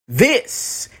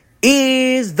This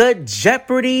is the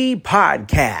Jeopardy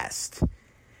podcast.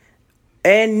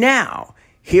 And now,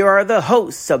 here are the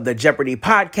hosts of the Jeopardy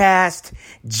podcast,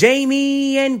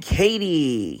 Jamie and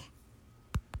Katie.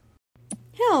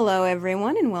 Hello,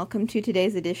 everyone, and welcome to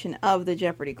today's edition of the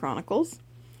Jeopardy Chronicles.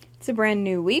 It's a brand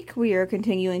new week. We are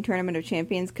continuing Tournament of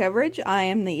Champions coverage. I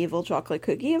am the evil chocolate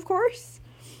cookie, of course.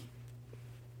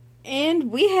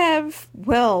 And we have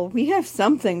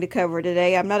something to cover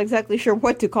today. I'm not exactly sure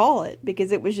what to call it,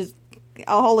 because it was just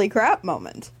a holy crap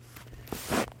moment.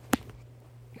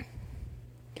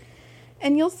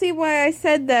 And you'll see why I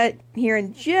said that here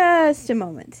in just a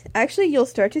moment. Actually, you'll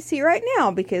start to see right now,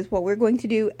 because what we're going to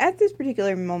do at this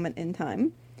particular moment in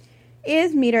time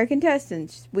is meet our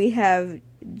contestants. We have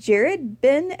Jared,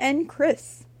 Ben, and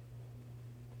Chris.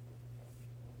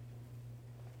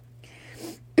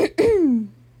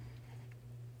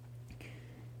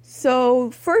 So,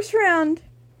 first round,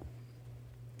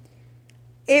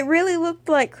 it really looked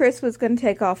like Chris was going to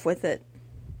take off with it.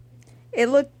 It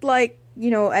looked like,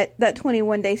 that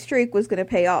 21-day streak was going to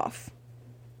pay off.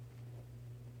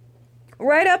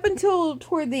 Right up until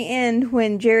toward the end,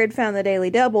 when Jared found the daily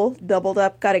double, doubled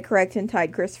up, got it correct, and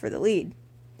tied Chris for the lead.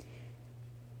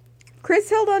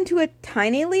 Chris held on to a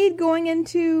tiny lead going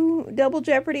into Double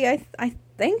Jeopardy. I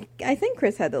think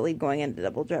Chris had the lead going into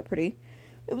Double Jeopardy.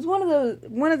 It was one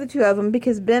of the two of them,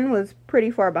 because Ben was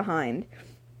pretty far behind.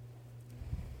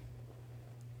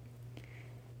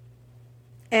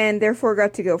 And therefore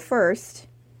got to go first.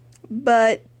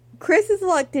 But Chris's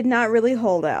luck did not really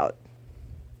hold out,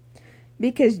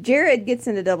 because Jared gets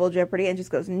into Double Jeopardy and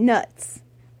just goes nuts.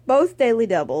 Both daily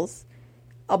doubles.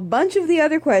 A bunch of the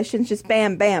other questions just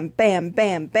bam, bam, bam,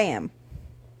 bam, bam.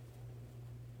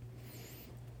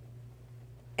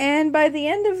 And by the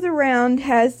end of the round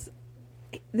has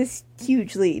this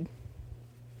huge lead.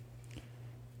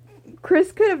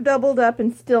 Chris could have doubled up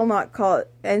and still not caught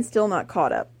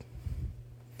up.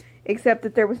 Except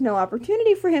that there was no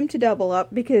opportunity for him to double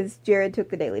up because Jared took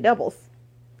the daily doubles.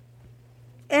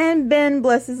 And Ben,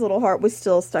 bless his little heart, was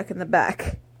still stuck in the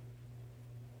back.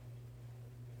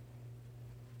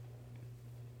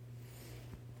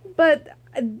 But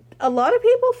a lot of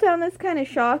people found this kind of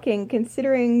shocking,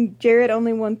 considering Jared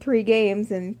only won 3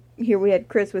 games, and here we had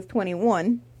Chris with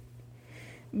 21.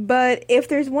 But if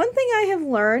there's one thing I have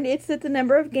learned, it's that the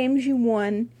number of games you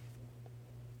won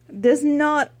does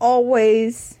not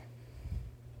always,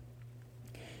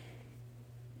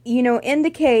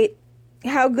 indicate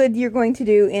how good you're going to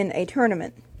do in a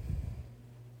tournament.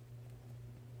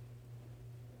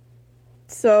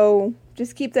 So,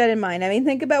 just keep that in mind. I mean,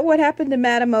 think about what happened to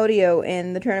Matt Amodio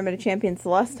in the Tournament of Champions the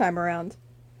last time around.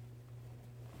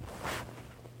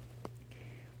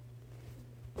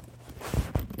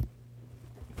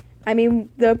 I mean,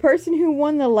 the person who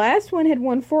won the last one had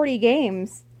won 40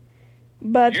 games,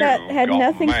 but that had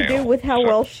nothing to do with how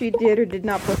well she did or did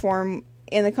not perform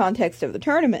in the context of the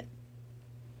tournament.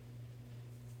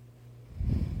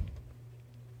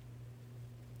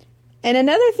 And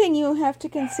another thing you have to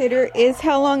consider is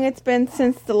how long it's been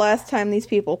since the last time these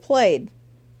people played.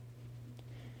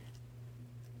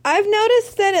 I've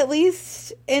noticed that, at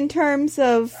least in terms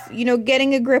of,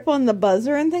 getting a grip on the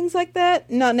buzzer and things like that,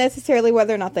 not necessarily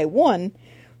whether or not they won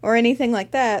or anything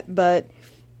like that, but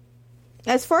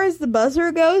as far as the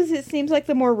buzzer goes, it seems like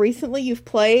the more recently you've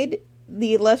played,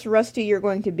 the less rusty you're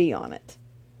going to be on it.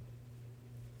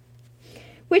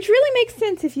 Which really makes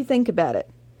sense if you think about it.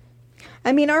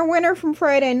 I mean, our winner from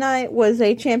Friday night was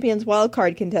a Champions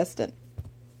Wildcard contestant.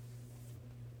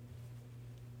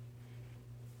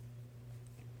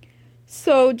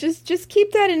 So just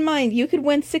keep that in mind. You could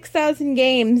win 6,000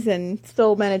 games and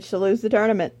still manage to lose the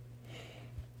tournament.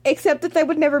 Except that they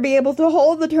would never be able to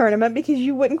hold the tournament because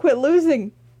you wouldn't quit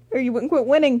losing. Or you wouldn't quit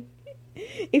winning.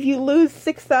 If you lose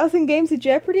 6,000 games of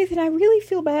Jeopardy, then I really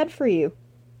feel bad for you.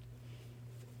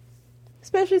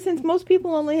 Especially since most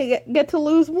people only get to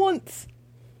lose once.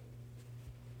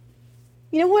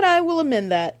 You know what? I will amend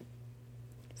that.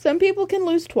 Some people can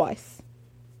lose twice.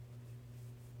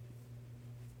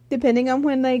 Depending on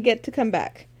when they get to come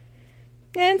back.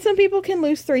 And some people can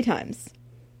lose 3 times.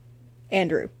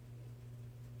 Andrew.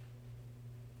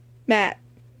 Matt.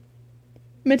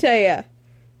 Matea.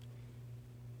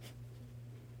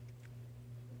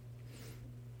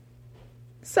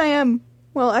 Sam.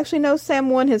 Well, actually, no, Sam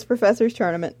won his professor's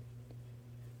tournament.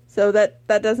 So that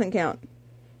doesn't count.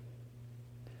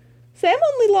 Sam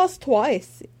only lost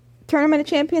twice. Tournament of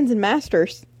Champions and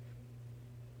Masters.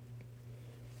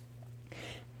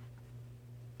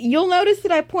 You'll notice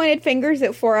that I pointed fingers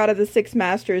at 4 out of the 6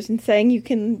 Masters and saying you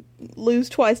can lose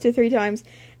twice to 3 times.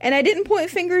 And I didn't point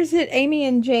fingers at Amy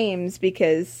and James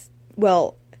because,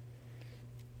 well,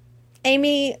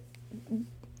 Amy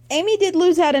did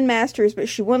lose out in Masters, but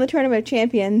she won the Tournament of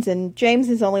Champions, and James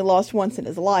has only lost once in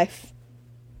his life.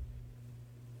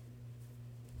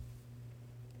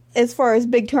 As far as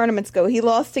big tournaments go, he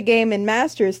lost a game in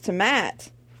Masters to Matt.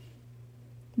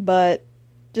 But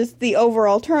just the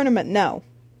overall tournament, no.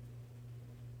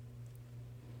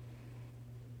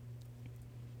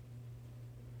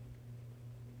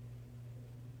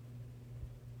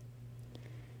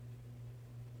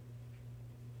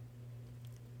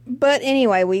 But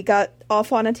anyway, we got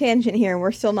off on a tangent here, and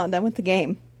we're still not done with the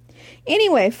game.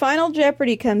 Anyway, Final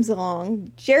Jeopardy comes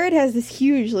along. Jared has this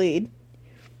huge lead,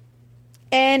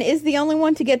 and is the only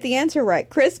one to get the answer right.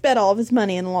 Chris bet all of his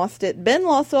money and lost it. Ben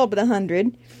lost all but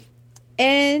 100.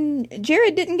 And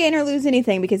Jared didn't gain or lose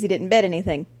anything because he didn't bet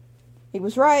anything. He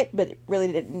was right, but it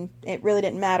really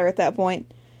didn't matter at that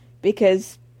point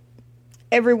because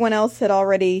everyone else had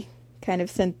already kind of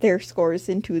sent their scores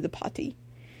into the potty.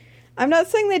 I'm not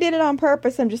saying they did it on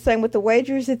purpose, I'm just saying with the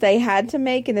wagers that they had to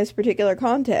make in this particular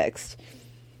context,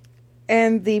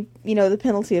 and the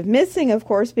penalty of missing, of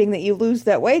course, being that you lose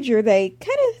that wager,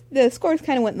 the scores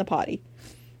kind of went in the potty.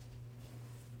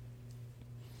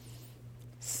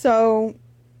 So,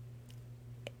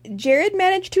 Jared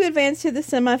managed to advance to the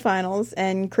semifinals,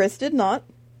 and Chris did not,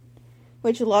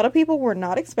 which a lot of people were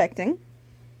not expecting.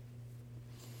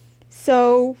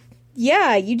 So,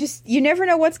 yeah, you never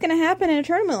know what's going to happen in a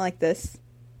tournament like this.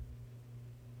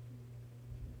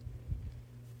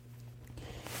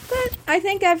 But I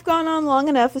think I've gone on long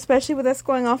enough, especially with us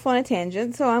going off on a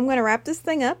tangent, so I'm going to wrap this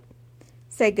thing up,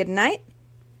 say goodnight.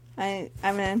 I'm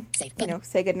going to,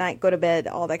 say goodnight, go to bed,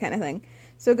 all that kind of thing.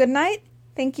 So good night,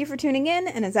 thank you for tuning in,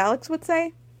 and as Alex would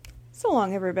say, so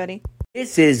long, everybody.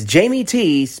 This is Jamie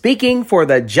T speaking for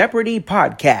the Jeopardy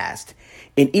podcast,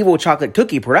 an Evil Chocolate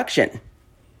Cookie production.